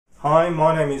Hi,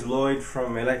 my name is Lloyd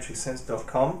from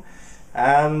electrosensitive.com,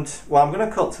 and well, I'm going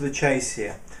to cut to the chase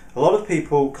here. A lot of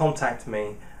people contact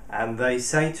me and they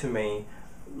say to me,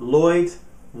 Lloyd,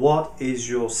 what is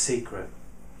your secret?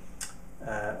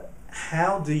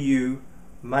 How do you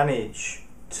manage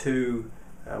to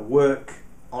work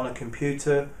on a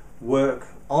computer, work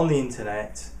on the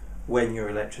internet when you're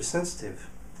electrosensitive?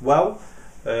 Well,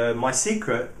 my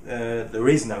secret, there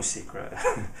is no secret.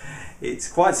 It's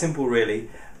quite simple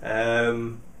really.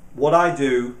 What I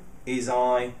do is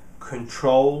I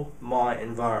control my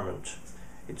environment.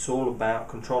 It's all about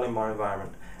controlling my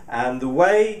environment, and the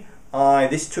way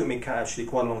this took me actually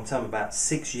quite a long time, about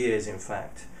 6 years in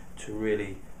fact, to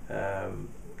really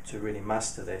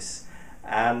master this.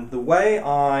 And the way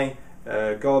I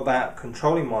go about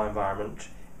controlling my environment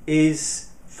is,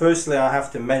 firstly, I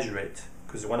have to measure it,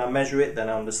 because when I measure it then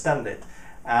I understand it,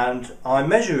 and I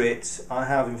measure it. I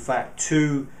have in fact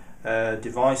two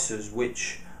devices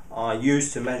which I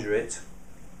use to measure it.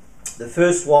 The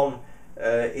first one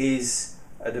is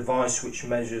a device which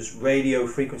measures radio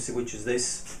frequency, which is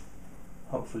this,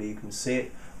 hopefully you can see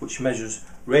it, which measures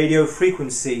radio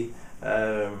frequency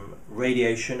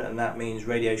radiation, and that means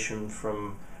radiation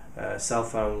from cell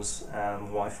phones and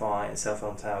Wi-Fi and cell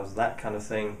phone towers, that kind of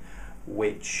thing,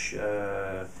 which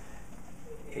can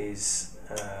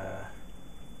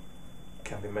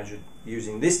be measured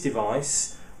using this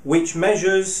device, which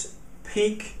measures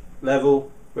peak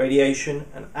level radiation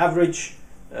and average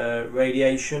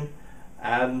radiation.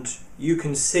 And you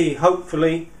can see,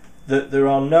 hopefully, that there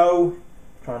are no,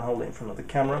 try and hold it in front of the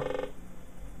camera,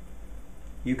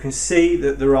 you can see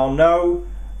that there are no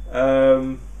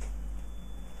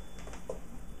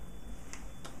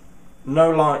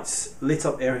lights lit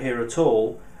up here at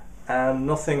all, and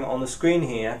nothing on the screen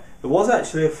here. There was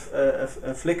actually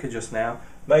a flicker just now.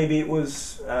 Maybe it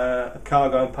was a car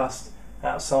going past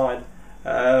outside.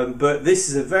 But this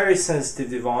is a very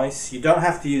sensitive device. You don't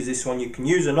have to use this one, you can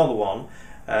use another one,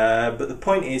 but the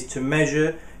point is to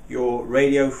measure your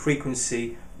radio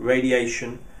frequency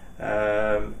radiation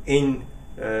in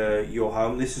your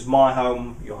home. This is my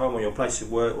home, your home, or your place of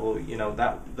work, or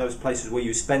those places where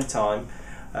you spend time,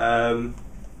 and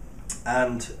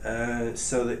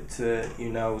so that you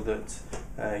know that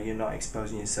you're not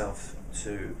exposing yourself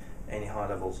to any high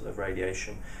levels of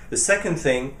radiation. The second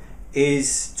thing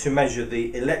is to measure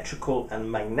the electrical and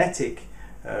magnetic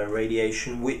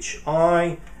radiation, which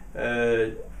I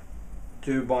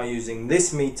do by using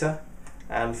this meter.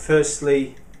 And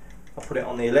firstly, I put it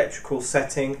on the electrical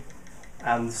setting,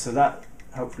 and so that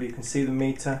hopefully you can see the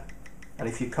meter, and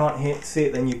if you can't see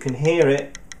it, then you can hear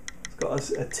it. It's got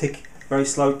a tick, very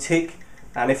slow tick,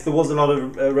 and if there was a lot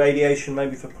of radiation,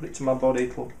 maybe if I put it to my body,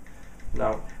 it'll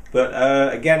no. But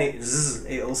again,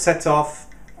 it'll set off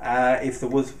if there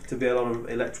was to be a lot of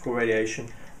electrical radiation,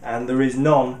 and there is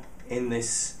none in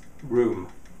this room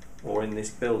or in this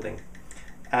building.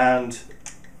 And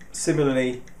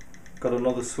similarly, got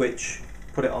another switch,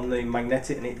 put it on the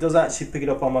magnetic, and it does actually pick it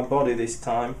up on my body this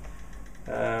time,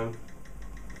 on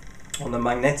the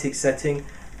magnetic setting,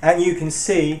 and you can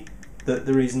see that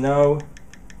there is no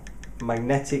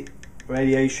magnetic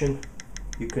radiation.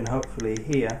 You can hopefully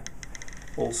hear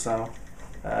also.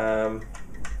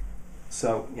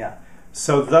 So yeah,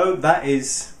 so though that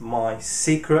is my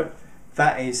secret,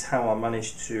 that is how I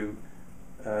managed to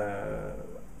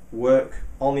work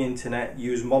on the internet,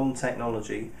 use modern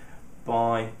technology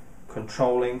by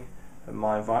controlling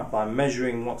by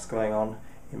measuring what's going on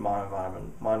in my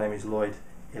environment. My name is Lloyd,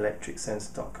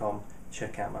 electrosensitive.com.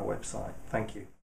 Check out my website. Thank you.